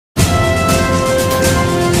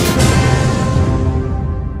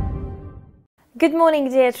Good morning,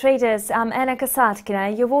 dear traders. I'm Anna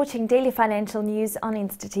Kasatkina. You're watching Daily Financial News on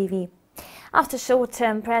InstaTV. After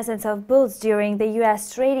short-term presence of bulls during the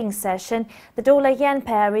US trading session, the dollar-yen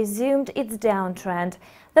pair resumed its downtrend.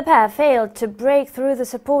 The pair failed to break through the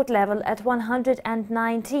support level at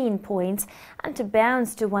 119 points and to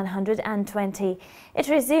bounce to 120. It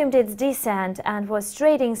resumed its descent and was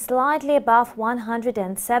trading slightly above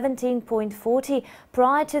 117.40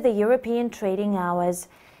 prior to the European trading hours.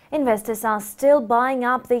 Investors are still buying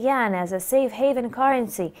up the yen as a safe haven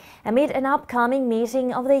currency amid an upcoming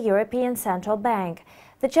meeting of the European Central Bank.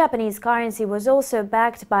 The Japanese currency was also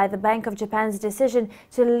backed by the Bank of Japan's decision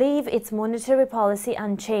to leave its monetary policy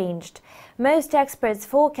unchanged. Most experts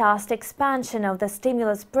forecast expansion of the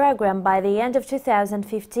stimulus program by the end of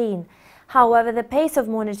 2015. However, the pace of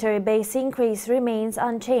monetary base increase remains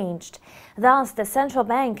unchanged. Thus, the central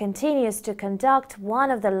bank continues to conduct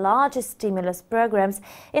one of the largest stimulus programs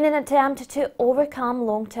in an attempt to overcome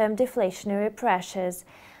long-term deflationary pressures.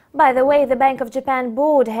 By the way, the Bank of Japan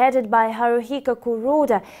board, headed by Haruhiko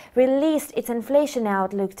Kuroda, released its inflation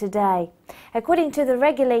outlook today. According to the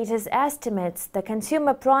regulator's estimates, the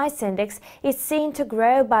consumer price index is seen to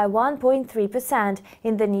grow by 1.3%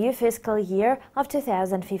 in the new fiscal year of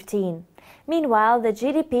 2015. Meanwhile, the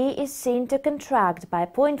GDP is seen to contract by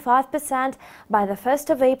 0.5% by the 1st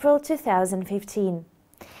of April 2015.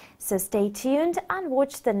 So stay tuned and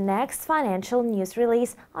watch the next financial news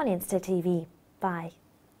release on InstaTV. Bye.